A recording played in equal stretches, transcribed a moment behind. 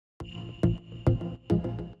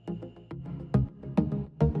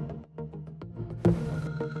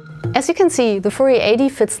As you can see, the Fourier 80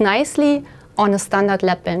 fits nicely on a standard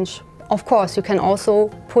lab bench. Of course, you can also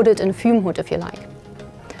put it in a fume hood if you like.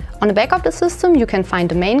 On the back of the system, you can find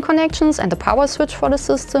the main connections and the power switch for the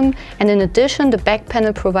system, and in addition, the back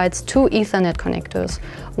panel provides 2 Ethernet connectors.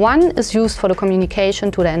 One is used for the communication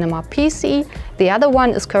to the NMR PC, the other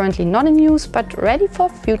one is currently not in use but ready for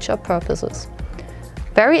future purposes.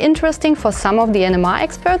 Very interesting for some of the NMR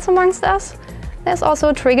experts amongst us. There's also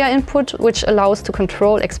a trigger input which allows to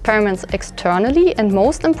control experiments externally and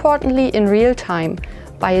most importantly in real time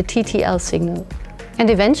by a TTL signal. And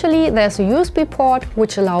eventually there's a USB port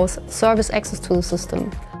which allows service access to the system.